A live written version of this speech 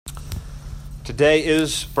Today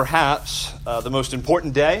is perhaps the most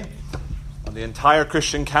important day on the entire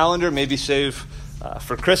Christian calendar, maybe save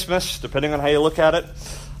for Christmas, depending on how you look at it.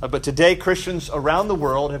 But today, Christians around the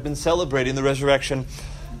world have been celebrating the resurrection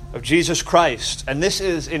of Jesus Christ. And this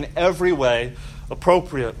is in every way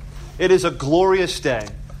appropriate. It is a glorious day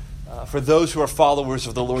for those who are followers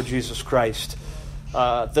of the Lord Jesus Christ.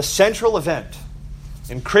 The central event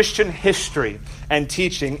in Christian history and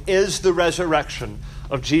teaching is the resurrection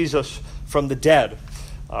of Jesus from the dead.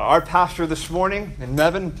 Our pastor this morning in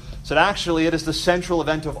Mebane said actually it is the central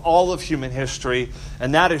event of all of human history,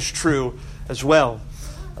 and that is true as well.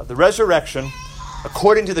 The resurrection,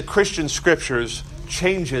 according to the Christian scriptures,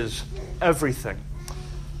 changes everything.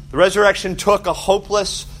 The resurrection took a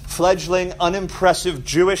hopeless, fledgling, unimpressive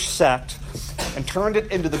Jewish sect and turned it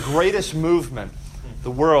into the greatest movement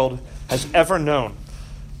the world has ever known.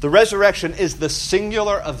 The resurrection is the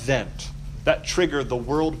singular event that triggered the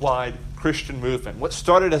worldwide Christian movement. What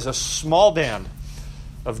started as a small band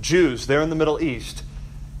of Jews there in the Middle East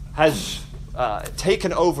has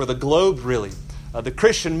taken over the globe, really. The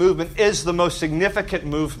Christian movement is the most significant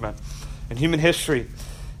movement in human history.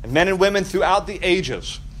 And men and women throughout the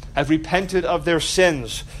ages have repented of their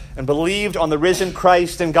sins and believed on the risen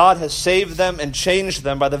Christ, and God has saved them and changed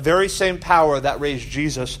them by the very same power that raised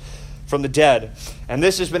Jesus from the dead. And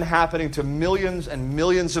this has been happening to millions and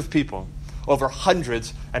millions of people over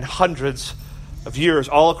hundreds and hundreds of years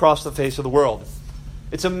all across the face of the world.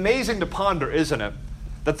 It's amazing to ponder, isn't it,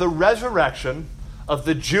 that the resurrection of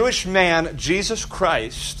the Jewish man, Jesus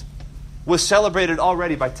Christ, was celebrated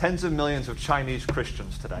already by tens of millions of Chinese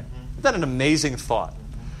Christians today. Isn't that an amazing thought?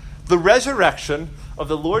 The resurrection of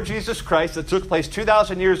the Lord Jesus Christ that took place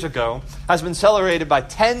 2,000 years ago has been celebrated by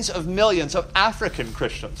tens of millions of African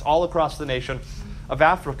Christians all across the nation of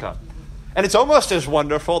Africa. And it's almost as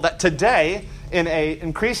wonderful that today, in an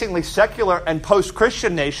increasingly secular and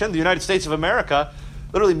post-Christian nation, the United States of America,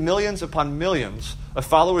 literally millions upon millions of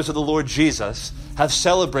followers of the Lord Jesus have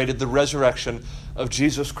celebrated the resurrection of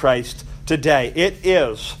Jesus Christ today. It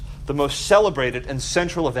is the most celebrated and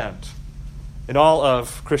central event in all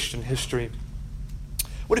of Christian history.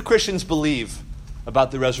 What do Christians believe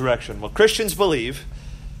about the resurrection? Well, Christians believe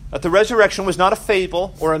that the resurrection was not a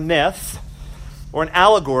fable or a myth or an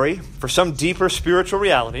allegory for some deeper spiritual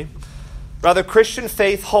reality. Rather, Christian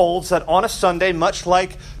faith holds that on a Sunday, much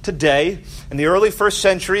like today, in the early first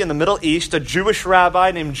century in the Middle East, a Jewish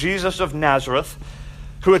rabbi named Jesus of Nazareth,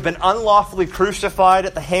 who had been unlawfully crucified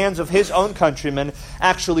at the hands of his own countrymen,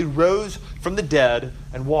 actually rose from the dead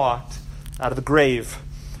and walked out of the grave.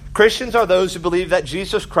 Christians are those who believe that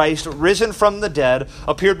Jesus Christ, risen from the dead,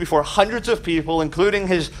 appeared before hundreds of people, including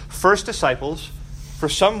his first disciples, for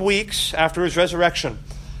some weeks after his resurrection.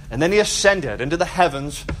 And then he ascended into the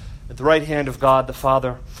heavens at the right hand of God the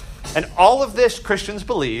Father. And all of this, Christians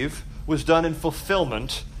believe, was done in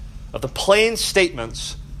fulfillment of the plain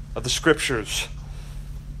statements of the Scriptures.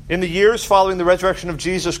 In the years following the resurrection of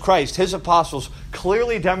Jesus Christ, his apostles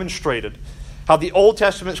clearly demonstrated how the Old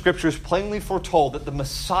Testament Scriptures plainly foretold that the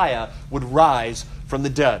Messiah would rise from the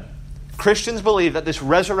dead. Christians believe that this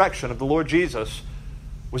resurrection of the Lord Jesus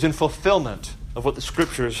was in fulfillment of what the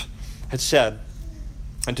Scriptures had said.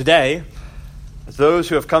 And today, as those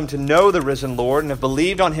who have come to know the risen Lord and have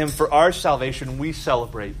believed on him for our salvation, we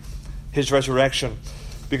celebrate his resurrection.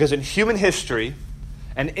 Because in human history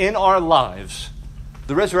and in our lives,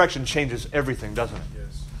 the resurrection changes everything, doesn't it?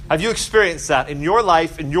 Yes. Have you experienced that in your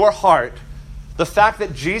life, in your heart? The fact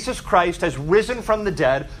that Jesus Christ has risen from the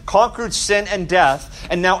dead, conquered sin and death,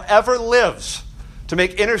 and now ever lives to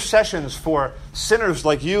make intercessions for sinners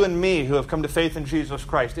like you and me who have come to faith in Jesus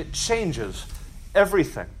Christ. It changes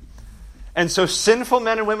everything. And so sinful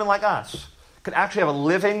men and women like us could actually have a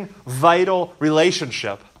living, vital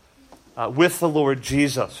relationship with the Lord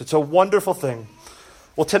Jesus. It's a wonderful thing.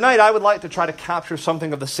 Well, tonight I would like to try to capture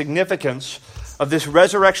something of the significance of this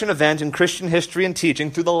resurrection event in Christian history and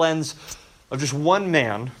teaching through the lens of just one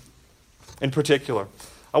man in particular.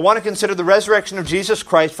 I want to consider the resurrection of Jesus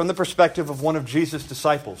Christ from the perspective of one of Jesus'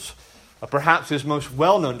 disciples, perhaps his most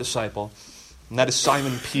well-known disciple, and that is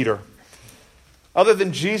Simon Peter. Other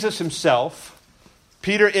than Jesus himself,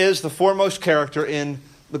 Peter is the foremost character in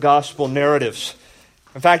the gospel narratives.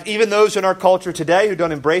 In fact, even those in our culture today who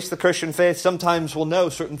don't embrace the Christian faith sometimes will know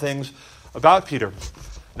certain things about Peter.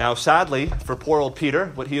 Now, sadly, for poor old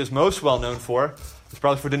Peter, what he is most well known for is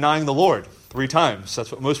probably for denying the Lord 3 times.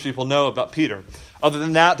 That's what most people know about Peter. Other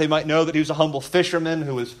than that, they might know that he was a humble fisherman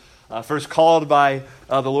who was first called by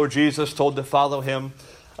the Lord Jesus, told to follow him.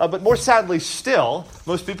 But more sadly still,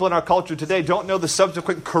 most people in our culture today don't know the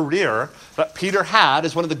subsequent career that Peter had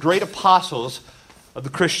as one of the great apostles of the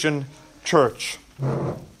Christian church.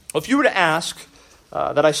 If you were to ask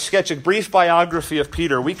that I sketch a brief biography of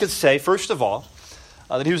Peter, we could say, first of all,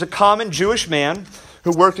 that he was a common Jewish man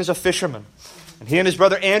who worked as a fisherman. And he and his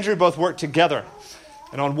brother Andrew both worked together.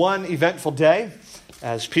 And on one eventful day,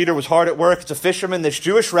 as Peter was hard at work as a fisherman, this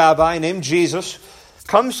Jewish rabbi named Jesus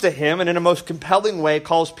comes to him and in a most compelling way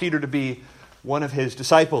calls Peter to be one of his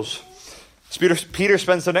disciples. Peter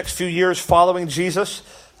spends the next few years following Jesus,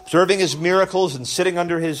 observing his miracles and sitting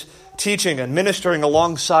under his teaching and ministering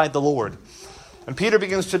alongside the Lord. And Peter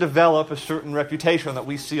begins to develop a certain reputation that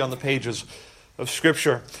we see on the pages of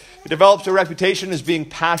Scripture. He develops a reputation as being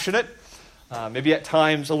passionate, maybe at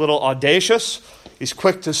times a little audacious. He's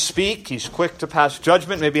quick to speak. He's quick to pass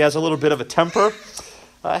judgment. Maybe has a little bit of a temper.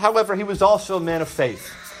 However, he was also a man of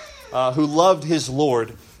faith who loved his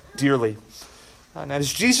Lord dearly. And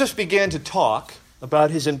as Jesus began to talk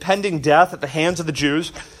about his impending death at the hands of the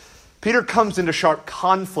Jews, Peter comes into sharp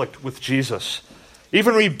conflict with Jesus,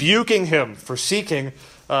 even rebuking him for seeking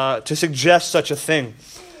to suggest such a thing.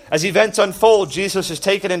 As events unfold, Jesus is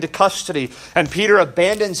taken into custody, and Peter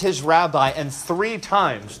abandons his rabbi and 3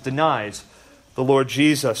 times denies the Lord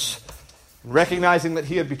Jesus. And recognizing that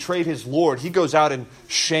he had betrayed his Lord, he goes out in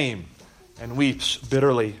shame and weeps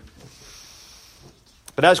bitterly.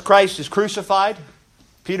 But as Christ is crucified,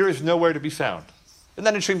 Peter is nowhere to be found. Isn't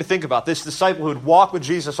that interesting to think about? This disciple who had walked with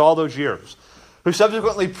Jesus all those years, who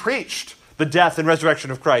subsequently preached the death and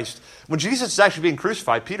resurrection of Christ. When Jesus is actually being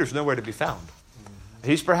crucified, Peter's nowhere to be found.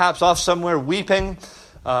 He's perhaps off somewhere weeping,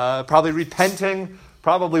 probably repenting,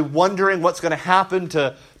 probably wondering what's going to happen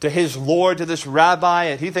to his Lord, to this rabbi.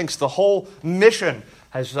 And he thinks the whole mission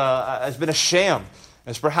has been a sham,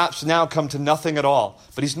 has perhaps now come to nothing at all.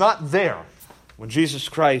 But he's not there when Jesus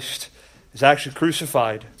Christ is actually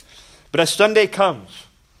crucified. But as Sunday comes,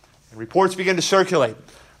 and reports begin to circulate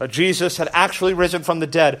that Jesus had actually risen from the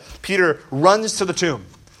dead, Peter runs to the tomb,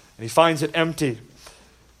 and he finds it empty.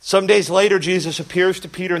 Some days later, Jesus appears to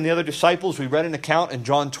Peter and the other disciples. We read an account in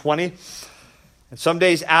John 20. And some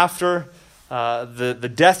days after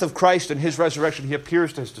the death of Christ and his resurrection, he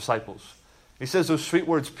appears to his disciples. He says those sweet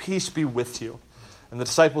words, "Peace be with you." And the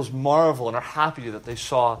disciples marvel and are happy that they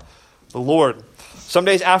saw the Lord. Some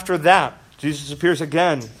days after that, Jesus appears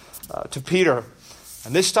again to Peter.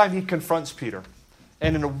 And this time he confronts Peter.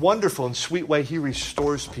 And in a wonderful and sweet way, he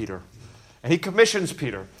restores Peter. And he commissions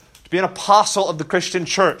Peter to be an apostle of the Christian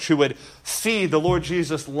church who would feed the Lord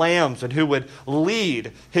Jesus lambs and who would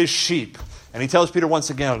lead his sheep. And he tells Peter once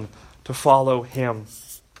again to follow him.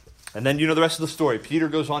 And then you know the rest of the story. Peter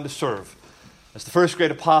goes on to serve as the first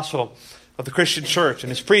great apostle of the Christian church. And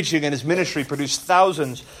his preaching and his ministry produced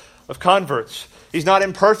thousands of converts. He's not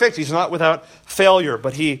imperfect. He's not without failure.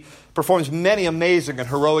 But he performs many amazing and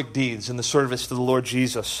heroic deeds in the service to the Lord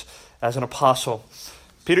Jesus as an apostle.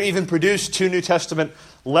 Peter even produced 2 New Testament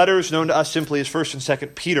letters known to us simply as 1st and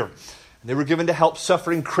 2nd Peter. And they were given to help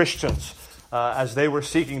suffering Christians as they were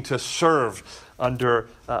seeking to serve under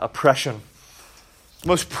oppression. The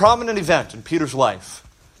most prominent event in Peter's life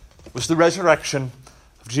was the resurrection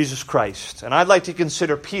of Jesus Christ. And I'd like to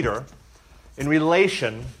consider Peter in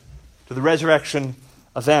relation to the resurrection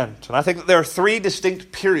event. And I think that there are 3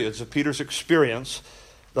 distinct periods of Peter's experience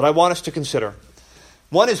that I want us to consider.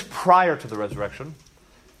 One is prior to the resurrection.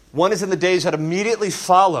 One is in the days that immediately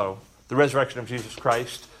follow the resurrection of Jesus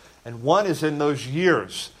Christ. And one is in those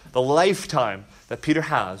years, the lifetime that Peter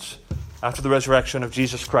has after the resurrection of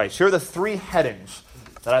Jesus Christ. Here are the 3 headings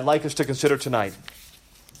that I'd like us to consider tonight.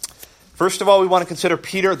 First of all, we want to consider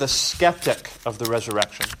Peter the skeptic of the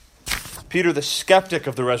resurrection. Peter the skeptic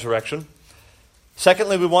of the resurrection.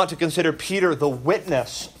 Secondly, we want to consider Peter the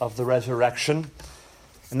witness of the resurrection.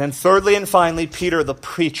 And then thirdly and finally, Peter the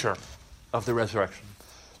preacher of the resurrection.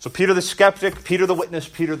 So Peter the skeptic, Peter the witness,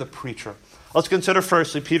 Peter the preacher. Let's consider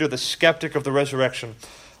firstly Peter the skeptic of the resurrection.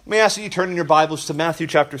 Let me ask that you turn in your Bibles to Matthew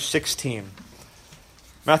chapter 16.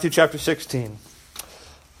 Matthew chapter 16.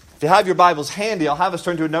 If you have your Bibles handy, I'll have us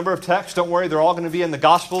turn to a number of texts. Don't worry, they're all going to be in the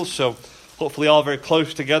Gospels, so hopefully all very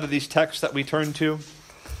close together, these texts that we turn to.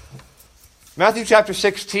 Matthew chapter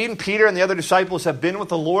 16, Peter and the other disciples have been with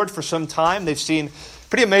the Lord for some time. They've seen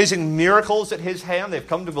pretty amazing miracles at his hand. They've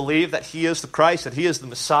come to believe that he is the Christ, that he is the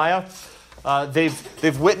Messiah.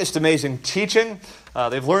 They've witnessed amazing teaching.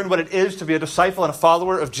 They've learned what it is to be a disciple and a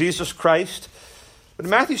follower of Jesus Christ. But in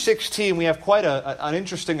Matthew 16, we have quite an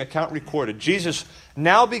interesting account recorded. Jesus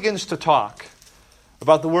now begins to talk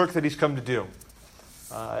about the work that he's come to do.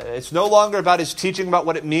 It's no longer about his teaching about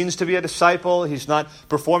what it means to be a disciple. He's not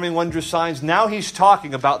performing wondrous signs. Now he's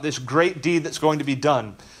talking about this great deed that's going to be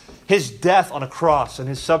done. His death on a cross and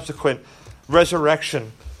his subsequent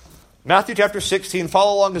resurrection. Matthew chapter 16,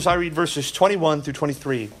 follow along as I read verses 21 through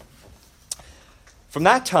 23. From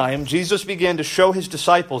that time, Jesus began to show his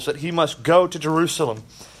disciples that he must go to Jerusalem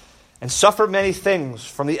and suffer many things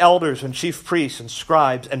from the elders and chief priests and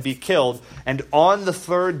scribes and be killed, and on the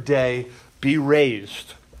third day be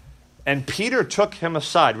raised. And Peter took him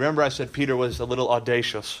aside. Remember I said Peter was a little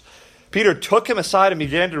audacious. Peter took him aside and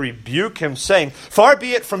began to rebuke him, saying, "Far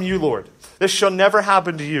be it from you, Lord. This shall never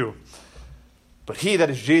happen to you." But he, that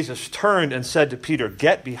is Jesus, turned and said to Peter,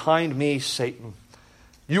 "Get behind me, Satan.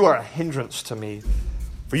 You are a hindrance to me,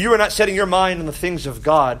 for you are not setting your mind on the things of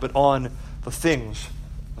God, but on the things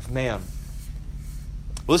of man."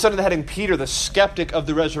 Well, this is under the heading, Peter, the skeptic of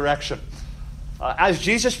the resurrection. As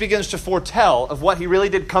Jesus begins to foretell of what he really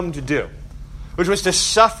did come to do, which was to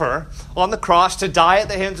suffer on the cross, to die at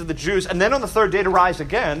the hands of the Jews, and then on the third day to rise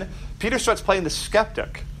again, Peter starts playing the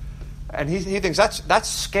skeptic. And he thinks, that's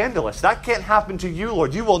scandalous. That can't happen to you,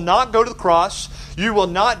 Lord. You will not go to the cross. You will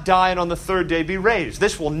not die and on the third day be raised.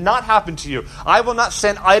 This will not happen to you. I will not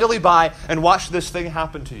stand idly by and watch this thing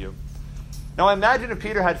happen to you. Now, I imagine if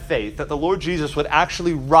Peter had faith that the Lord Jesus would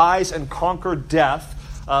actually rise and conquer death,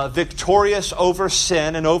 victorious over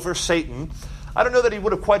sin and over Satan, I don't know that he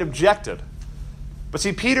would have quite objected. But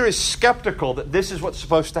see, Peter is skeptical that this is what's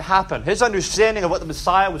supposed to happen. His understanding of what the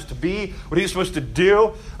Messiah was to be, what he was supposed to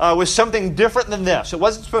do, was something different than this. It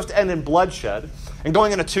wasn't supposed to end in bloodshed and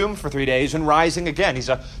going in a tomb for 3 days and rising again. He's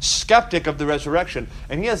a skeptic of the resurrection.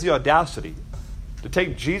 And he has the audacity to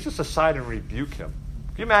take Jesus aside and rebuke him.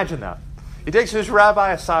 Can you imagine that? He takes his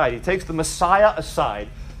rabbi aside. He takes the Messiah aside.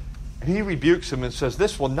 And he rebukes him and says,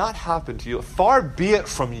 "This will not happen to you. Far be it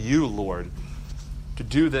from you, Lord, to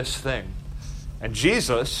do this thing." And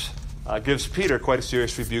Jesus gives Peter quite a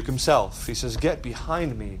serious rebuke himself. He says, "Get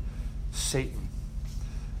behind me, Satan."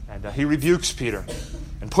 And he rebukes Peter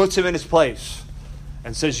and puts him in his place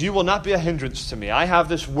and says, "You will not be a hindrance to me. I have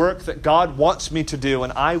this work that God wants me to do,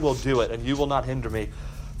 and I will do it, and you will not hinder me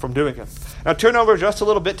from doing it." Now turn over just a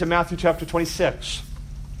little bit to Matthew chapter 26.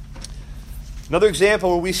 Another example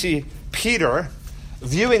where we see Peter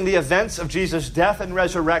viewing the events of Jesus' death and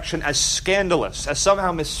resurrection as scandalous, as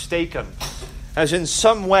somehow mistaken, as in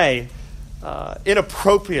some way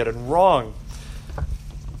inappropriate and wrong.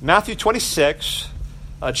 Matthew 26,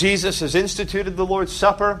 Jesus has instituted the Lord's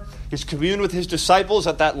Supper. He's communed with his disciples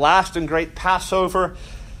at that last and great Passover.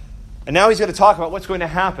 And now he's going to talk about what's going to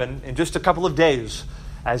happen in just a couple of days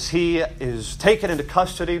as he is taken into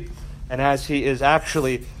custody and as he is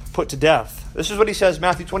actually put to death. This is what he says,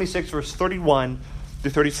 Matthew 26, verse 31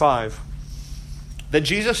 through 35. "Then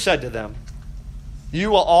Jesus said to them,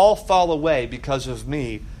 'You will all fall away because of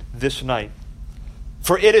me this night.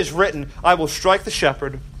 For it is written, I will strike the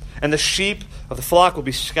shepherd, and the sheep of the flock will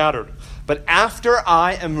be scattered. But after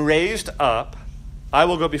I am raised up, I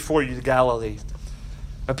will go before you to Galilee.'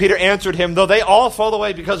 And Peter answered him, 'Though they all fall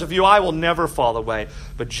away because of you, I will never fall away.'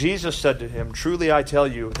 But Jesus said to him, 'Truly I tell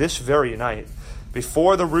you, this very night,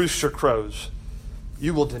 before the rooster crows,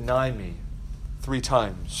 you will deny me 3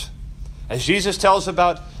 times. As Jesus tells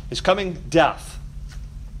about his coming death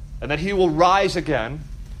and that he will rise again,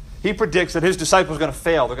 he predicts that his disciples are going to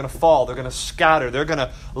fail, they're going to fall, they're going to scatter, they're going to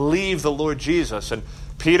leave the Lord Jesus. And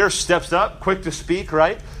Peter steps up, quick to speak,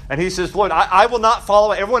 right? And he says, "Lord, I will not fall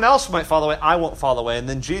away. Everyone else might fall away. I won't fall away." And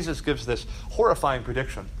then Jesus gives this horrifying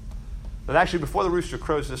prediction that actually before the rooster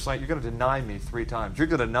crows this night, you're going to deny me 3 times. You're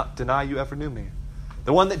going to deny you ever knew me.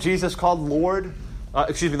 The one that Jesus called Lord,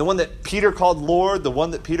 the one that Peter called Lord, the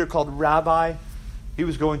one that Peter called Rabbi, he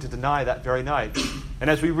was going to deny that very night. And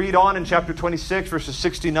as we read on in chapter 26, verses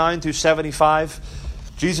 69 through 75,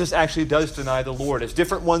 Jesus actually does deny the Lord as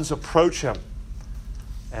different ones approach him.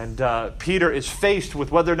 And Peter is faced with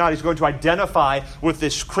whether or not he's going to identify with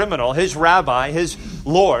this criminal, his rabbi, his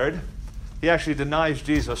Lord. He actually denies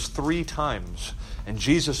Jesus 3 times. And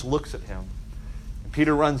Jesus looks at him. And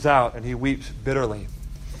Peter runs out and he weeps bitterly.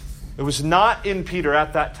 It was not in Peter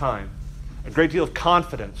at that time a great deal of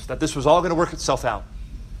confidence that this was all going to work itself out,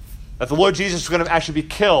 that the Lord Jesus was going to actually be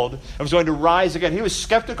killed and was going to rise again. He was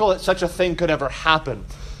skeptical that such a thing could ever happen.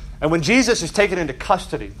 And when Jesus is taken into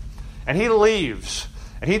custody and he leaves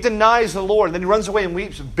and he denies the Lord and then he runs away and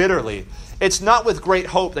weeps bitterly, it's not with great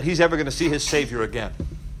hope that he's ever going to see his Savior again.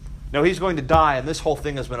 No, he's going to die, and this whole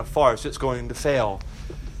thing has been a farce. It's going to fail.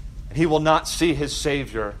 And he will not see his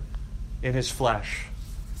Savior in his flesh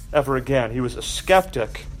ever again. He was a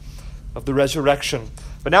skeptic of the resurrection.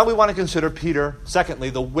 But now we want to consider Peter, secondly,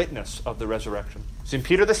 the witness of the resurrection. See,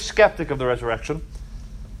 Peter, the skeptic of the resurrection.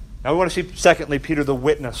 Now we want to see, secondly, Peter, the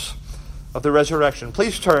witness of the resurrection.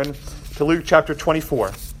 Please turn to Luke chapter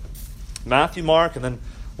 24. Matthew, Mark, and then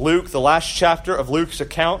Luke, the last chapter of Luke's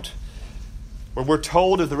account. where we're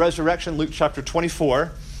told of the resurrection, Luke chapter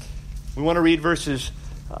 24. We want to read verses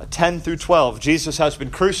 10 through 12. Jesus has been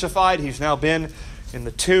crucified. He's now been in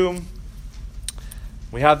the tomb.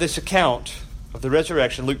 We have this account of the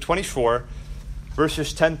resurrection, Luke 24,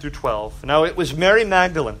 verses 10 through 12. Now it was Mary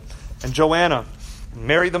Magdalene and Joanna,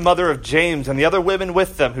 Mary the mother of James, and the other women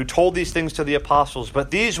with them who told these things to the apostles. But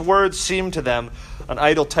these words seemed to them an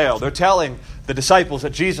idle tale. They're telling the disciples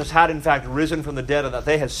that Jesus had in fact risen from the dead and that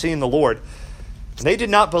they had seen the Lord. And they did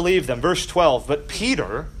not believe them. Verse 12, but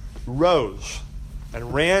Peter rose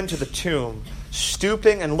and ran to the tomb,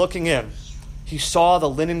 stooping and looking in. He saw the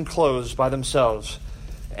linen clothes by themselves,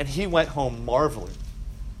 and he went home marveling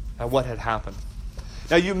at what had happened.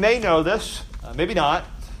 Now you may know this, maybe not,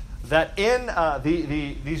 that in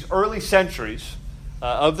these early centuries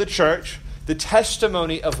of the church, the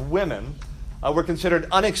testimony of women were considered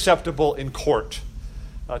unacceptable in court.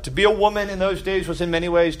 To be a woman in those days was in many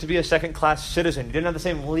ways to be a second-class citizen. You didn't have the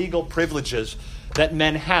same legal privileges that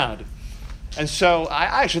men had. And so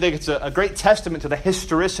I actually think it's a great testament to the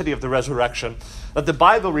historicity of the resurrection that the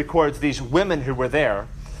Bible records these women who were there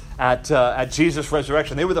at Jesus'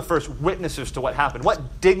 resurrection. They were the first witnesses to what happened.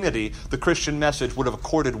 What dignity the Christian message would have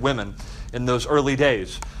accorded women in those early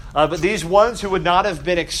days. But these ones who would not have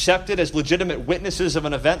been accepted as legitimate witnesses of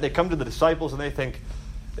an event, they come to the disciples and they think,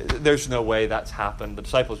 there's no way that's happened. The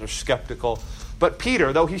disciples are skeptical. But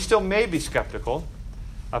Peter, though he still may be skeptical,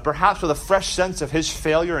 perhaps with a fresh sense of his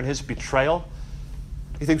failure and his betrayal,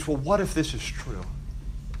 he thinks, well, what if this is true?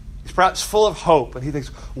 He's perhaps full of hope, and he thinks,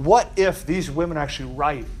 what if these women are actually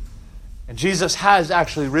right? And Jesus has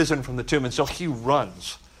actually risen from the tomb, and so he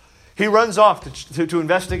runs. He runs off to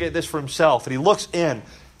investigate this for himself, and he looks in,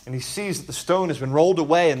 and he sees that the stone has been rolled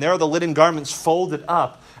away, and there are the linen garments folded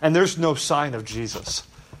up, and there's no sign of Jesus.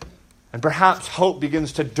 And perhaps hope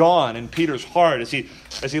begins to dawn in Peter's heart as he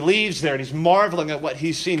leaves there and he's marveling at what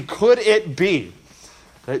he's seen. Could it be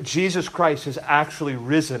that Jesus Christ has actually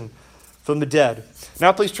risen from the dead?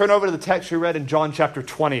 Now please turn over to the text we read in John chapter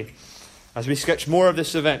 20 as we sketch more of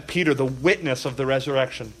this event. Peter, the witness of the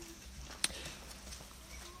resurrection.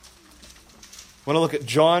 I want to look at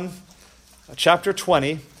John chapter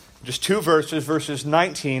 20, just two verses, verses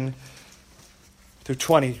 19 through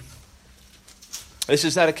 20. This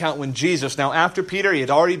is that account when Jesus, now after Peter, he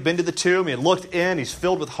had already been to the tomb, he had looked in, he's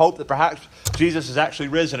filled with hope that perhaps Jesus has actually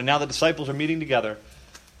risen, and now the disciples are meeting together,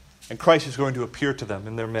 and Christ is going to appear to them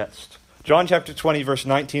in their midst. John chapter 20, verse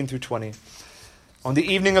 19 through 20. On the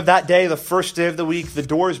evening of that day, the first day of the week, the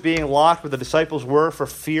doors being locked where the disciples were for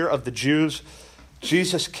fear of the Jews,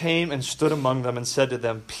 Jesus came and stood among them and said to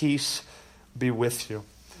them, "Peace be with you."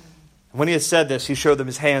 And when he had said this, he showed them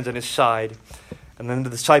his hands and his side, and then the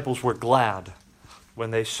disciples were glad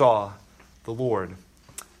when they saw the Lord.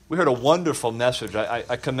 We heard a wonderful message.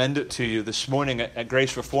 I commend it to you this morning at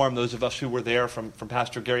Grace Reform, those of us who were there from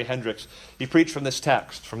Pastor Gary Hendricks. He preached from this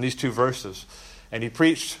text, from these two verses. And he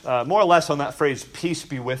preached more or less on that phrase, peace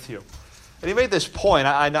be with you. And he made this point,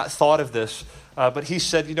 I had not thought of this, but he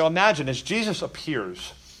said, imagine as Jesus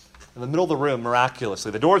appears in the middle of the room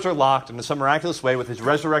miraculously. The doors are locked, and in some miraculous way with his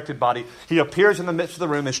resurrected body, he appears in the midst of the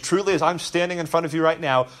room as truly as I'm standing in front of you right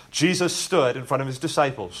now, Jesus stood in front of his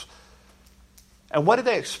disciples. And what did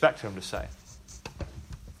they expect him to say?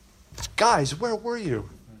 Guys, where were you?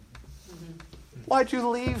 Why'd you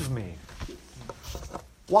leave me?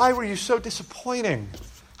 Why were you so disappointing?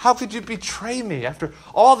 How could you betray me after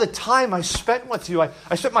all the time I spent with you?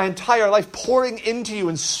 I spent my entire life pouring into you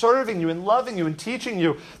and serving you and loving you and teaching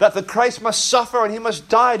you that the Christ must suffer and he must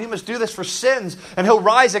die and he must do this for sins and he'll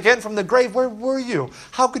rise again from the grave. Where were you?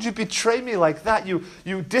 How could you betray me like that,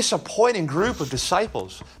 you disappointing group of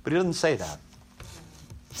disciples? But he doesn't say that.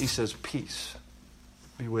 He says, peace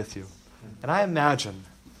be with you. And I imagine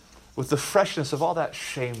with the freshness of all that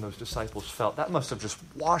shame those disciples felt, that must have just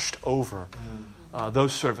washed over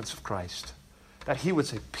those servants of Christ. That he would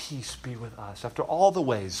say, peace be with us, after all the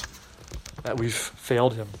ways that we've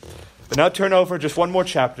failed him. But now turn over just one more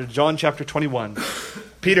chapter, John chapter 21.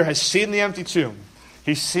 Peter has seen the empty tomb.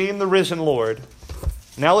 He's seen the risen Lord.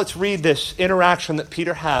 Now let's read this interaction that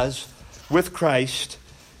Peter has with Christ,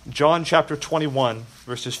 John chapter 21,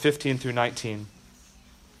 verses 15 through 19.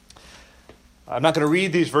 I'm not going to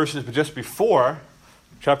read these verses, but just before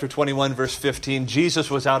chapter 21, verse 15, Jesus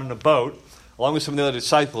was out in a boat along with some of the other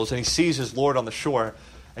disciples, and he sees his Lord on the shore,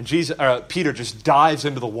 and Peter just dives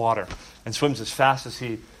into the water and swims as fast as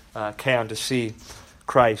he can to see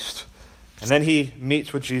Christ. And then he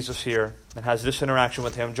meets with Jesus here and has this interaction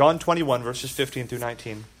with him. John 21, verses 15 through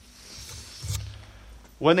 19.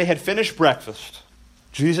 When they had finished breakfast,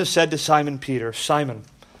 Jesus said to Simon Peter, "Simon,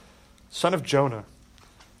 son of Jonah,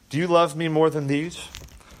 do you love me more than these?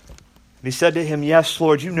 And he said to him, yes,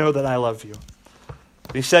 Lord, you know that I love you.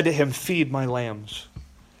 And he said to him, feed my lambs.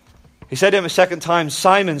 He said to him a second time,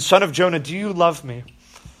 Simon, son of Jonah, do you love me?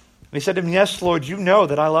 And he said to him, yes, Lord, you know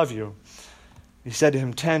that I love you. He said to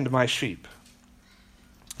him, tend my sheep.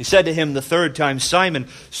 He said to him the third time, Simon,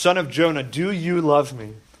 son of Jonah, do you love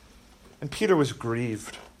me? And Peter was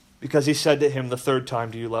grieved because he said to him the third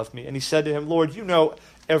time, do you love me? And he said to him, Lord, you know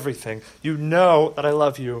everything. You know that I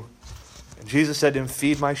love you. And Jesus said to him,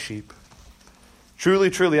 feed my sheep.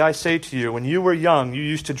 Truly, truly, I say to you, when you were young, you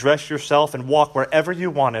used to dress yourself and walk wherever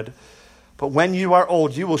you wanted. But when you are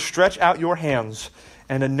old, you will stretch out your hands,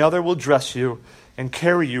 and another will dress you and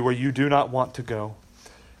carry you where you do not want to go.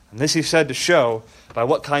 And this he said to show by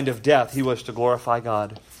what kind of death he was to glorify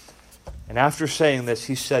God. And after saying this,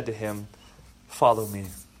 he said to him, follow me.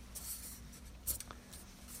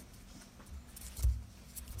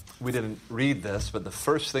 We didn't read this, but the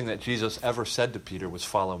first thing that Jesus ever said to Peter was,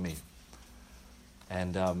 follow me.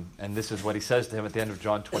 And this is what he says to him at the end of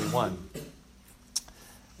John 21.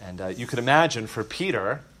 And you can imagine for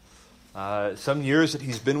Peter, some years that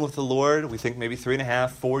he's been with the Lord, we think maybe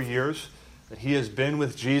 3.5, 4 years, that he has been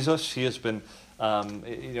with Jesus. He has been,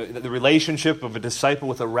 the relationship of a disciple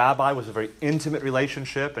with a rabbi was a very intimate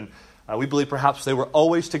relationship, and we believe perhaps they were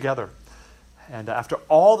always together. And after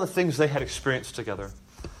all the things they had experienced together,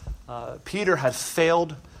 Peter had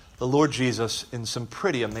failed the Lord Jesus in some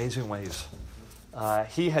pretty amazing ways.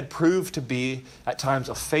 He had proved to be, at times,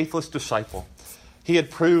 a faithless disciple. He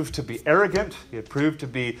had proved to be arrogant. He had proved to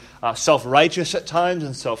be self-righteous at times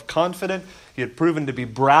and self-confident. He had proven to be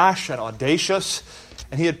brash and audacious.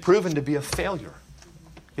 And he had proven to be a failure.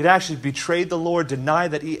 He had actually betrayed the Lord,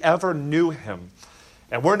 denied that he ever knew him.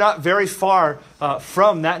 And we're not very far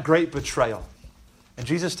from that great betrayal. And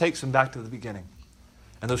Jesus takes him back to the beginning.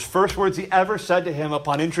 And those first words he ever said to him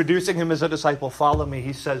upon introducing him as a disciple, follow me,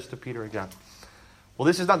 he says to Peter again. Well,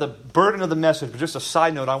 this is not the burden of the message, but just a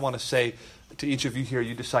side note I want to say to each of you here,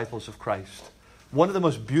 you disciples of Christ. One of the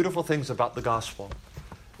most beautiful things about the gospel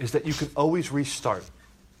is that you can always restart.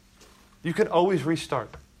 You can always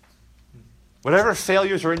restart. Whatever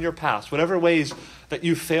failures are in your past, whatever ways that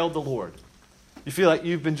you failed the Lord, you feel like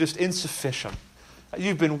you've been just insufficient, that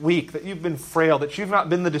you've been weak, that you've been frail, that you've not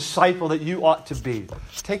been the disciple that you ought to be.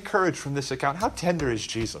 Take courage from this account. How tender is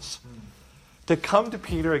Jesus to come to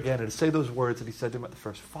Peter again and to say those words that he said to him at the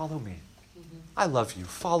first, follow me. I love you.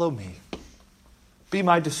 Follow me. Be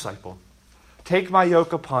my disciple. Take my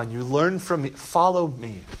yoke upon you. Learn from me. Follow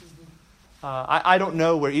me. I don't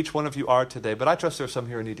know where each one of you are today, but I trust there are some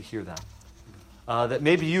here who need to hear that. That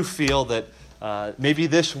maybe you feel that maybe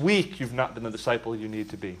this week you've not been the disciple you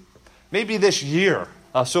need to be. Maybe this year,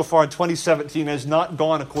 so far in 2017, has not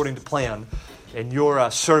gone according to plan in your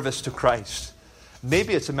service to Christ.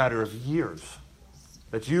 Maybe it's a matter of years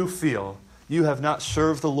that you feel you have not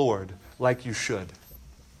served the Lord like you should.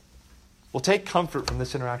 Well, take comfort from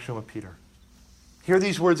this interaction with Peter. Hear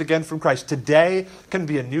these words again from Christ. Today can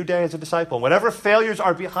be a new day as a disciple. Whatever failures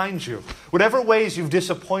are behind you, whatever ways you've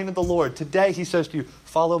disappointed the Lord, today he says to you,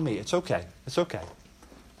 follow me. It's okay. It's okay.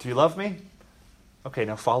 Do you love me? Okay,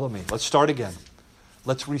 now follow me. Let's start again.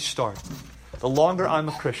 Let's restart. The longer I'm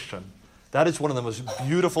a Christian, that is one of the most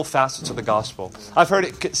beautiful facets of the gospel. I've heard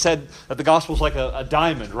it said that the gospel is like a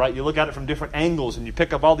diamond, right? You look at it from different angles and you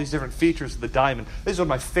pick up all these different features of the diamond. This is one of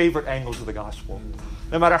my favorite angles of the gospel.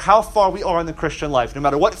 No matter how far we are in the Christian life, no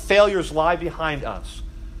matter what failures lie behind us,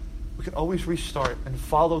 we can always restart and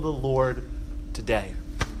follow the Lord today.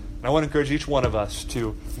 And I want to encourage each one of us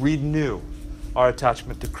to renew our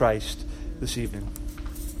attachment to Christ this evening.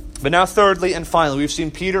 But now thirdly and finally, we've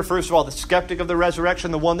seen Peter, first of all, the skeptic of the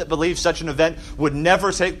resurrection, the one that believes such an event would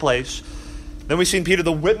never take place. Then we've seen Peter,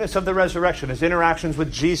 the witness of the resurrection, his interactions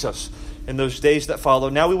with Jesus in those days that follow.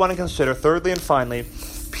 Now we want to consider, thirdly and finally,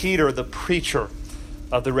 Peter, the preacher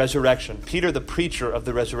of the resurrection. Peter, the preacher of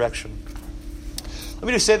the resurrection. Let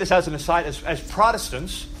me just say this as an aside. As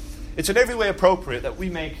Protestants, it's in every way appropriate that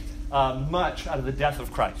we make much out of the death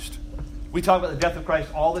of Christ. We talk about the death of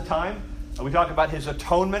Christ all the time. We talk about his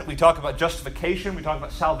atonement. We talk about justification. We talk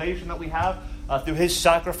about salvation that we have through his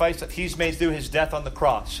sacrifice that he's made through his death on the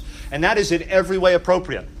cross. And that is in every way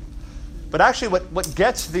appropriate. But actually what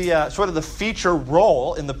gets the sort of the feature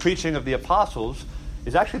role in the preaching of the apostles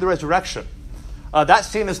is actually the resurrection. That's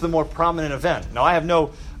seen as the more prominent event. Now, I have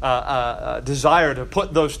no desire to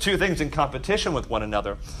put those two things in competition with one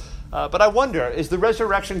another. But I wonder, is the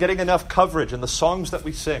resurrection getting enough coverage in the songs that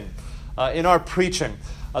we sing, in our preaching?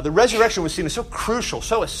 The resurrection was seen as so crucial,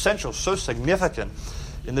 so essential, so significant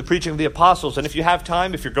in the preaching of the apostles. And if you have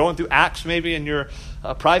time, if you're going through Acts maybe in your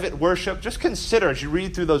private worship, just consider as you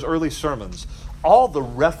read through those early sermons, all the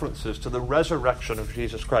references to the resurrection of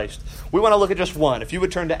Jesus Christ. We want to look at just one. If you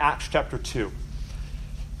would turn to Acts chapter 2.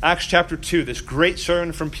 Acts chapter 2, this great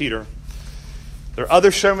sermon from Peter. There are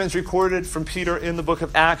other sermons recorded from Peter in the book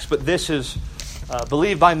of Acts, but this is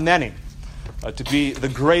believed by many to be the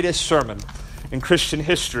greatest sermon in Christian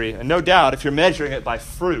history. And no doubt, if you're measuring it by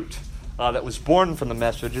fruit that was born from the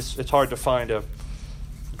message, it's hard to find a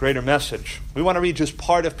greater message. We want to read just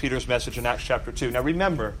part of Peter's message in Acts chapter 2. Now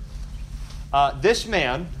remember, this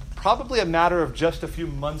man, probably a matter of just a few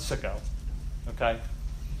months ago,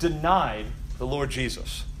 denied the Lord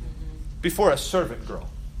Jesus before a servant girl.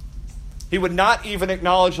 He would not even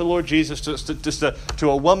acknowledge the Lord Jesus to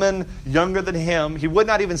a woman younger than him. He would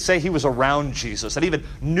not even say he was around Jesus, that even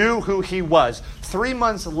knew who he was. 3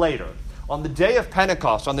 months later, on the day of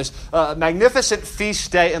Pentecost, on this magnificent feast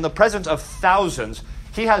day in the presence of thousands,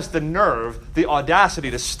 he has the nerve, the audacity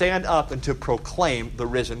to stand up and to proclaim the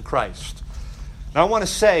risen Christ. Now I want to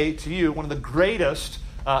say to you, one of the greatest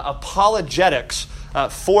apologetics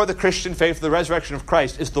for the Christian faith, the resurrection of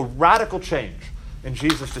Christ, is the radical change in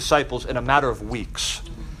Jesus' disciples in a matter of weeks.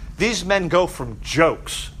 These men go from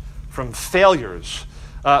jokes, from failures,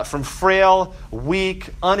 from frail, weak,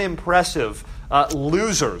 unimpressive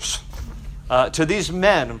losers, to these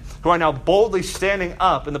men who are now boldly standing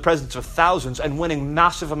up in the presence of thousands and winning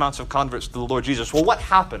massive amounts of converts to the Lord Jesus. Well, what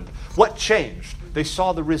happened? What changed? They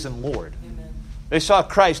saw the risen Lord. Amen. They saw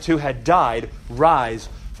Christ who had died rise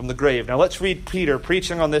from the grave. Now let's read Peter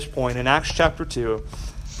preaching on this point in Acts chapter 2,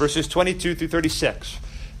 verses 22 through 36.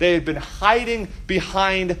 They had been hiding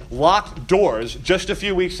behind locked doors just a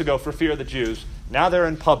few weeks ago for fear of the Jews. Now they're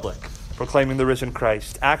in public, proclaiming the risen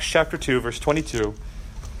Christ. Acts chapter 2, verse 22.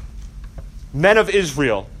 Men of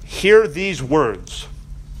Israel, hear these words.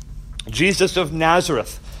 Jesus of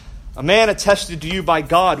Nazareth, a man attested to you by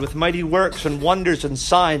God with mighty works and wonders and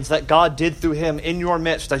signs that God did through him in your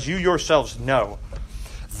midst, as you yourselves know.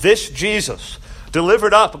 This Jesus,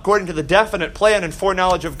 delivered up according to the definite plan and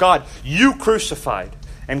foreknowledge of God, you crucified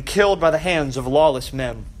and killed by the hands of lawless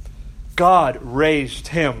men. God raised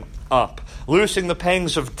him up, loosing the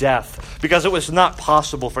pangs of death, because it was not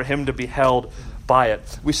possible for him to be held by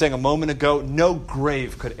it. We sang a moment ago, no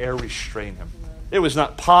grave could e'er restrain him. It was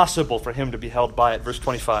not possible for him to be held by it. Verse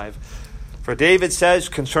 25. For David says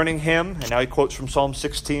concerning him, and now he quotes from Psalm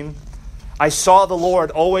 16, I saw the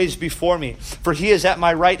Lord always before me, for he is at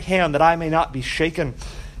my right hand, that I may not be shaken.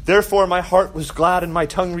 Therefore my heart was glad and my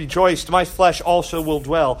tongue rejoiced. My flesh also will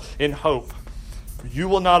dwell in hope. For you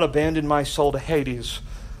will not abandon my soul to Hades,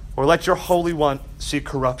 or let your Holy One see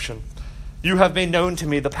corruption. You have made known to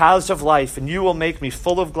me the paths of life, and you will make me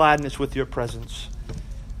full of gladness with your presence.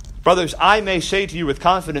 Brothers, I may say to you with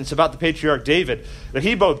confidence about the patriarch David, that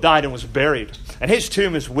he both died and was buried, and his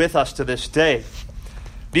tomb is with us to this day.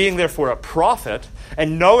 Being therefore a prophet,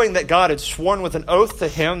 and knowing that God had sworn with an oath to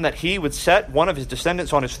him that he would set one of his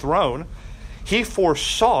descendants on his throne, he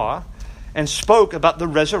foresaw and spoke about the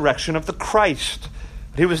resurrection of the Christ.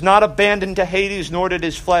 He was not abandoned to Hades, nor did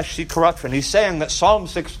his flesh see corruption. He's saying that Psalm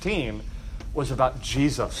 16 was about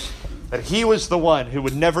Jesus, that he was the one who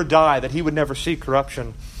would never die, that he would never see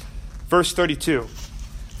corruption. Verse 32,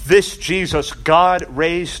 this Jesus God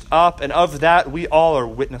raised up, and of that we all are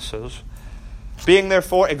witnesses. Being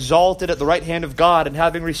therefore exalted at the right hand of God, and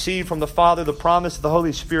having received from the Father the promise of the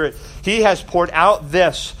Holy Spirit, he has poured out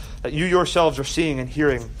this that you yourselves are seeing and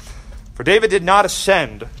hearing. For David did not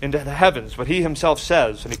ascend into the heavens, but he himself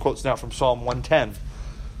says, and he quotes now from Psalm 110,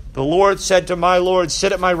 the Lord said to my Lord,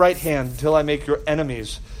 sit at my right hand until I make your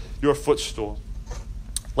enemies your footstool.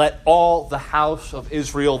 Let all the house of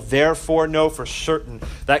Israel therefore know for certain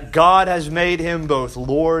that God has made him both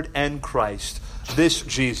Lord and Christ, this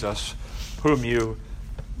Jesus whom you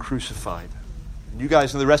crucified. And you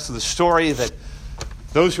guys know the rest of the story, that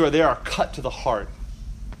those who are there are cut to the heart.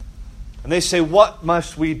 And they say, what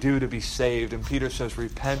must we do to be saved? And Peter says,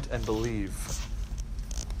 repent and believe.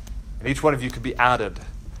 And each one of you could be added.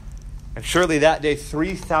 And surely that day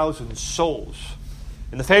 3,000 souls,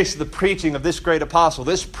 in the face of the preaching of this great apostle,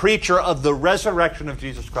 this preacher of the resurrection of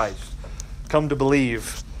Jesus Christ, come to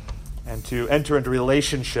believe and to enter into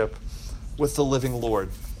relationship with the living Lord.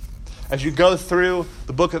 As you go through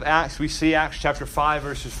the book of Acts, we see Acts chapter 5,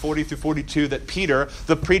 verses 40 through 42, that Peter,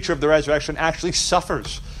 the preacher of the resurrection, actually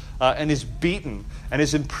suffers and is beaten and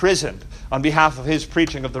is imprisoned on behalf of his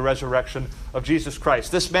preaching of the resurrection of Jesus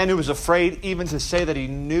Christ. This man who was afraid even to say that he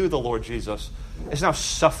knew the Lord Jesus is now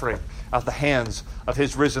suffering at the hands of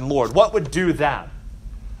his risen Lord. What would do that?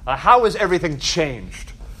 How has everything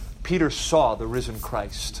changed Peter saw the risen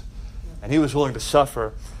Christ, and he was willing to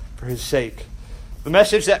suffer for his sake. The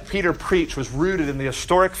message that Peter preached was rooted in the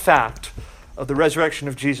historic fact of the resurrection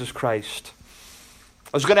of Jesus Christ.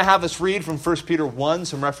 I was going to have us read from 1 Peter 1,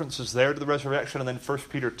 some references there to the resurrection, and then 1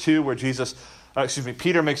 Peter 2, where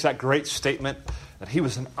Peter makes that great statement that he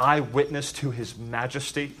was an eyewitness to his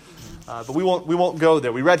majesty. But we won't go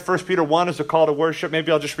there. We read 1 Peter 1 as a call to worship.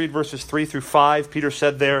 Maybe I'll just read verses 3 through 5. Peter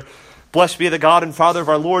said there, "Blessed be the God and Father of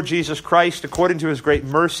our Lord Jesus Christ. According to his great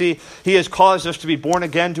mercy, he has caused us to be born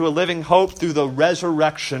again to a living hope through the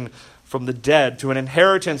resurrection from the dead, to an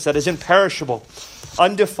inheritance that is imperishable,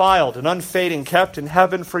 undefiled and unfading, kept in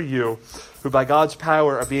heaven for you, who by God's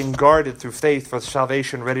power are being guarded through faith for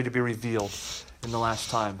salvation ready to be revealed in the last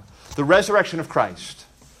time." The resurrection of Christ,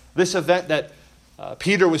 this event that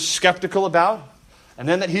Peter was skeptical about, and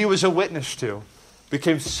then that he was a witness to,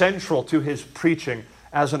 became central to his preaching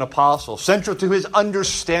as an apostle, central to his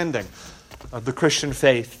understanding of the Christian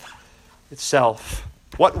faith itself.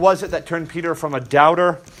 What was it that turned Peter from a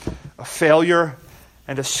doubter, a failure,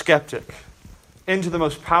 and a skeptic into the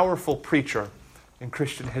most powerful preacher in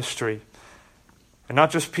Christian history? And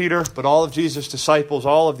not just Peter, but all of Jesus' disciples,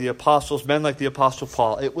 all of the apostles, men like the Apostle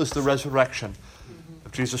Paul. It was the resurrection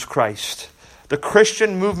of Jesus Christ. The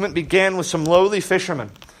Christian movement began with some lowly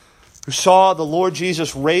fishermen who saw the Lord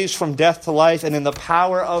Jesus raised from death to life, and in the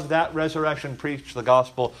power of that resurrection preached the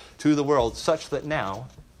gospel to the world, such that now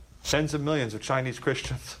tens of millions of Chinese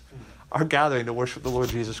Christians are gathering to worship the Lord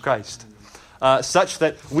Jesus Christ. Such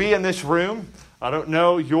that we in this room, I don't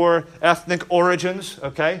know your ethnic origins,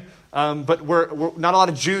 okay? But we're not a lot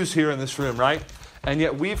of Jews here in this room, right? And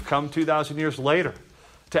yet we've come 2,000 years later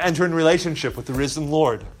to enter in relationship with the risen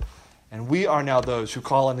Lord. And we are now those who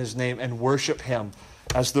call on his name and worship him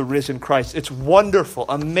as the risen Christ. It's wonderful,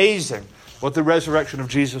 amazing what the resurrection of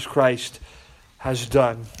Jesus Christ has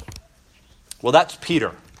done. Well, that's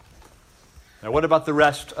Peter. Now, what about the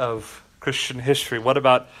rest of Christian history? What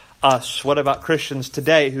about us? What about Christians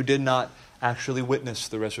today who did not actually witness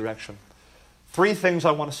the resurrection? 3 things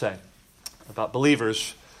I want to say about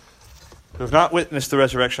believers who have not witnessed the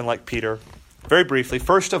resurrection like Peter. Very briefly,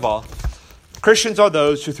 first of all, Christians are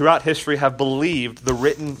those who throughout history have believed the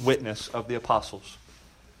written witness of the apostles.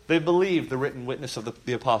 They believed the written witness of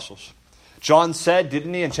the apostles. John said,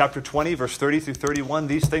 didn't he, in chapter 20, verse 30 through 31,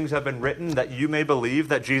 "These things have been written that you may believe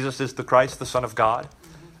that Jesus is the Christ, the Son of God,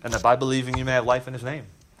 and that by believing you may have life in his name."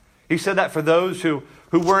 He said that for those who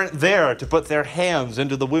weren't there to put their hands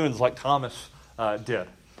into the wounds like Thomas did.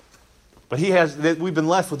 But we've been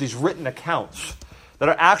left with these written accounts that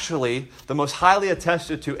are actually the most highly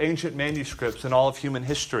attested to ancient manuscripts in all of human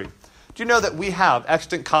history. Do you know that we have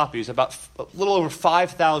extant copies, about a little over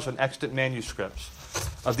 5,000 extant manuscripts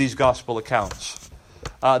of these gospel accounts?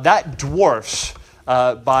 That dwarfs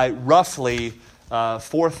by roughly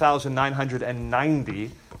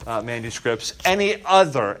 4,990 manuscripts any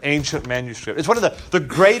other ancient manuscript. It's one of the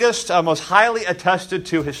greatest, most highly attested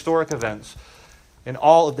to historic events in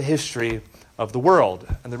all of the history of the world.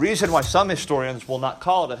 And the reason why some historians will not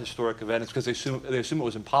call it a historic event is because they assume it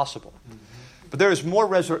was impossible. But there is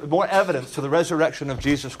more evidence to the resurrection of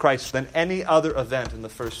Jesus Christ than any other event in the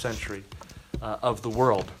first century of the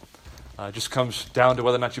world. It just comes down to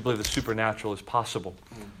whether or not you believe the supernatural is possible,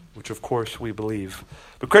 which of course we believe.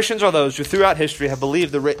 But Christians are those who throughout history have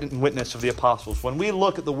believed the written witness of the apostles. When we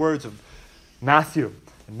look at the words of Matthew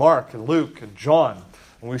and Mark and Luke and John,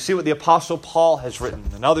 when we see what the Apostle Paul has written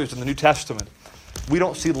and others in the New Testament, we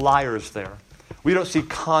don't see liars there. We don't see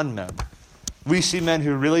con men. We see men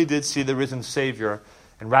who really did see the risen Savior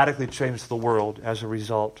and radically changed the world as a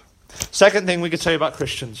result. Second thing we could say about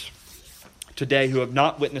Christians today who have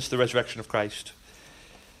not witnessed the resurrection of Christ.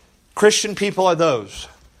 Christian people are those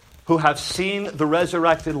who have seen the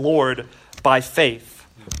resurrected Lord by faith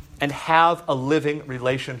and have a living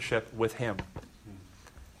relationship with him.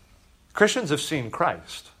 Christians have seen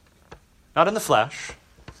Christ, not in the flesh.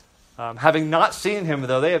 Having not seen him,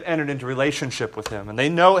 though, they have entered into relationship with him, and they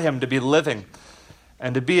know him to be living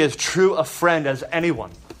and to be as true a friend as anyone.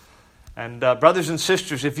 And brothers and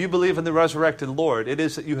sisters, if you believe in the resurrected Lord, it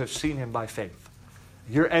is that you have seen him by faith.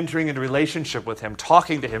 You're entering into relationship with him,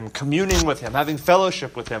 talking to him, communing with him, having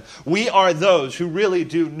fellowship with him. We are those who really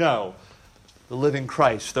do know the living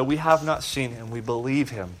Christ. Though we have not seen him, we believe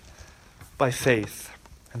him by faith.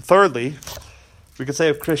 And thirdly, we could say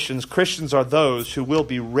of Christians, Christians are those who will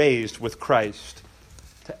be raised with Christ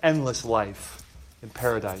to endless life in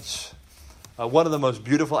paradise. One of the most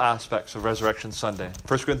beautiful aspects of Resurrection Sunday.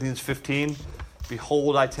 1 Corinthians 15,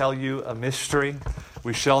 "Behold, I tell you a mystery.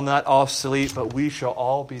 We shall not all sleep, but we shall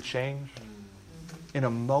all be changed in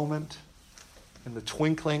a moment, in the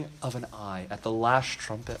twinkling of an eye, at the last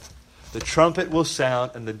trumpet. The trumpet will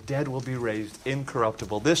sound and the dead will be raised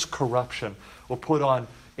incorruptible. This corruption will put on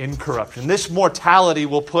incorruption. This mortality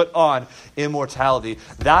will put on immortality.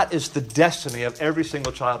 That is the destiny of every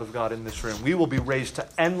single child of God in this room. We will be raised to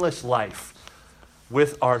endless life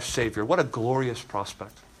with our Savior. What a glorious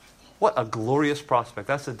prospect. What a glorious prospect.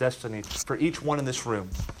 That's the destiny for each one in this room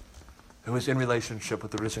who is in relationship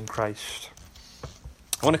with the risen Christ.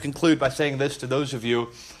 I want to conclude by saying this to those of you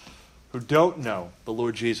who don't know the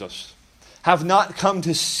Lord Jesus, have not come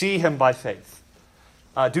to see him by faith,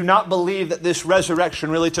 do not believe that this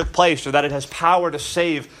resurrection really took place or that it has power to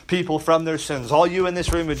save people from their sins. All you in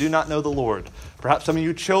this room who do not know the Lord, perhaps some of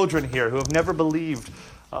you children here who have never believed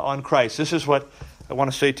on Christ, this is what I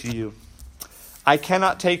want to say to you. I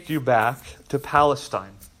cannot take you back to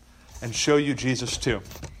Palestine and show you Jesus too.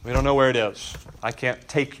 We don't know where it is. I can't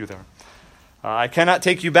take you there. I cannot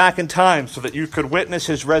take you back in time so that you could witness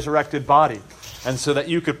his resurrected body and so that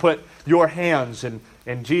you could put your hands in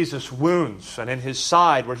Jesus' wounds and in his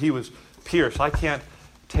side where he was pierced. I can't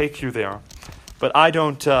take you there. But I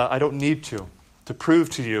don't need to prove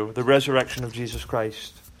to you the resurrection of Jesus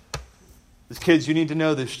Christ. As kids, you need to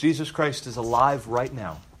know this. Jesus Christ is alive right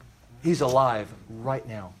now. He's alive right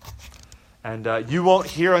now. And you won't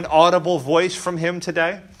hear an audible voice from him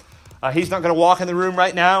today. He's not going to walk in the room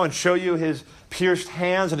right now and show you his pierced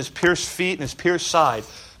hands and his pierced feet and his pierced side.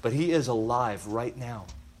 But he is alive right now.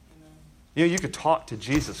 You know, you could talk to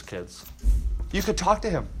Jesus, kids. You could talk to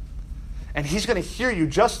him. And he's going to hear you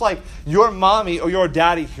just like your mommy or your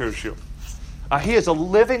daddy hears you. He is a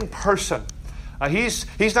living person.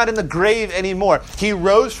 He's not in the grave anymore. He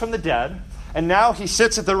rose from the dead. And now he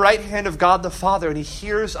sits at the right hand of God the Father, and he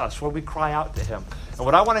hears us when we cry out to him. And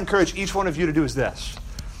what I want to encourage each one of you to do is this.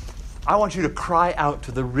 I want you to cry out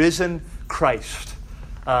to the risen Christ,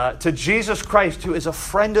 to Jesus Christ, who is a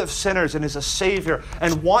friend of sinners and is a Savior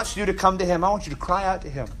and wants you to come to him. I want you to cry out to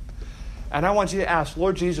him. And I want you to ask,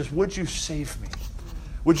 Lord Jesus, would you save me?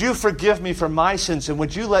 Would you forgive me for my sins, and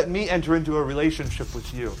would you let me enter into a relationship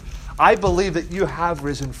with you? I believe that you have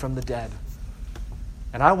risen from the dead.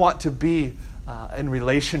 And I want to be in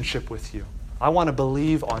relationship with you. I want to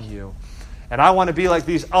believe on you. And I want to be like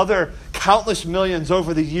these other countless millions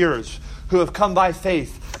over the years who have come by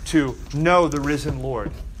faith to know the risen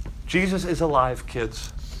Lord. Jesus is alive,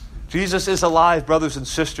 kids. Jesus is alive, brothers and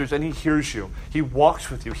sisters, and he hears you. He walks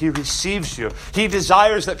with you. He receives you. He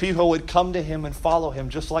desires that people would come to him and follow him,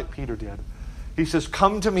 just like Peter did. He says,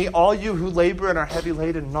 "Come to me, all you who labor and are heavy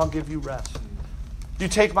laden, and I'll give you rest. You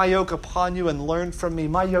take my yoke upon you and learn from me.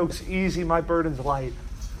 My yoke's easy, my burden's light."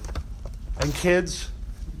 And kids,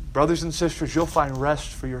 brothers and sisters, you'll find rest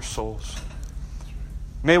for your souls.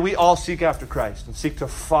 May we all seek after Christ and seek to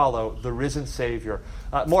follow the risen Savior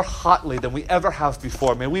more hotly than we ever have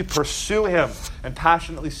before. May we pursue him and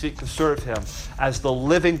passionately seek to serve him as the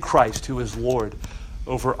living Christ who is Lord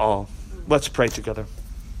over all. Let's pray together.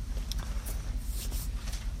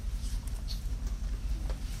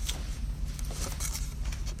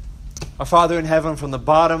 Our Father in heaven, from the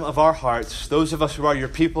bottom of our hearts, those of us who are your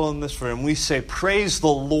people in this room, we say, praise the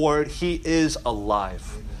Lord, he is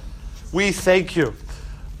alive. We thank you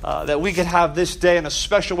that we could have this day in a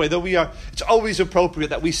special way, though it's always appropriate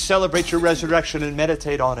that we celebrate your resurrection and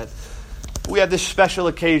meditate on it. We have this special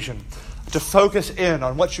occasion to focus in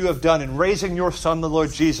on what you have done in raising your Son, the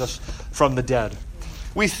Lord Jesus, from the dead.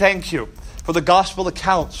 We thank you for the gospel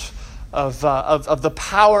accounts of the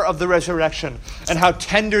power of the resurrection and how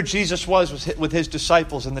tender Jesus was with his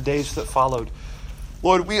disciples in the days that followed.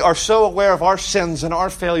 Lord, we are so aware of our sins and our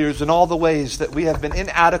failures in all the ways that we have been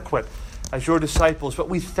inadequate as your disciples, but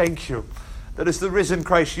we thank you that as the risen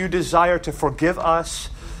Christ, you desire to forgive us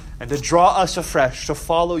and to draw us afresh, to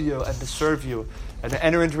follow you and to serve you and to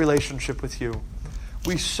enter into relationship with you.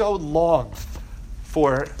 We so long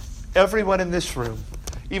for everyone in this room,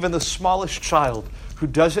 even the smallest child who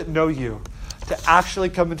doesn't know you, to actually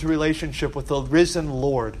come into relationship with the risen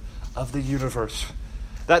Lord of the universe.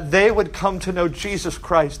 That they would come to know Jesus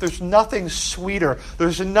Christ. There's nothing sweeter,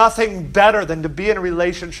 there's nothing better than to be in a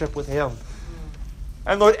relationship with him.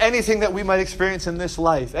 And Lord, anything that we might experience in this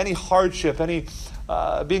life, any hardship, any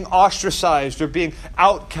being ostracized or being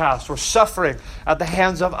outcast or suffering at the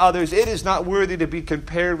hands of others, it is not worthy to be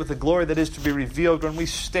compared with the glory that is to be revealed when we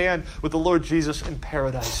stand with the Lord Jesus in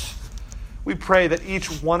paradise. We pray that each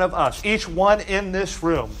one of us, each one in this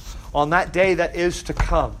room, on that day that is to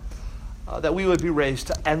come, that we would be raised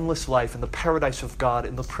to endless life in the paradise of God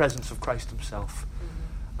in the presence of Christ himself.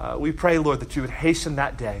 We pray, Lord, that you would hasten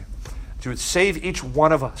that day, that you would save each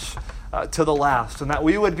one of us to the last, and that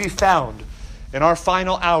we would be found in our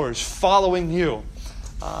final hours following you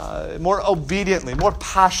more obediently, more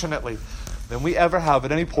passionately than we ever have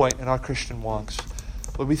at any point in our Christian walks.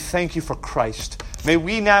 Lord, we thank you for Christ. May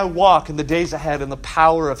we now walk in the days ahead in the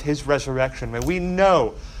power of his resurrection. May we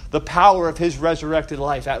know the power of his resurrected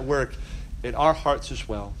life at work in our hearts as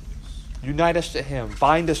well. Unite us to him.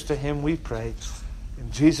 Bind us to him, we pray.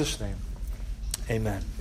 In Jesus' name, amen.